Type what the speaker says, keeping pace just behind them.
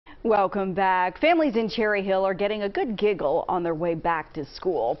Welcome back. Families in Cherry Hill are getting a good giggle on their way back to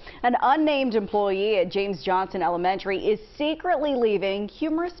school. An unnamed employee at James Johnson Elementary is secretly leaving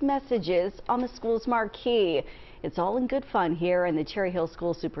humorous messages on the school's marquee. It's all in good fun here, and the Cherry Hill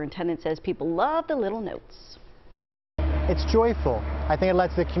school superintendent says people love the little notes. It's joyful. I think it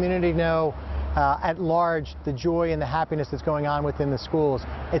lets the community know at large the joy and the happiness that's going on within the schools.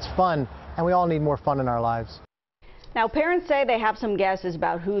 It's fun, and we all need more fun in our lives. Now, parents say they have some guesses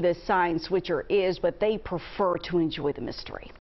about who this sign switcher is, but they prefer to enjoy the mystery.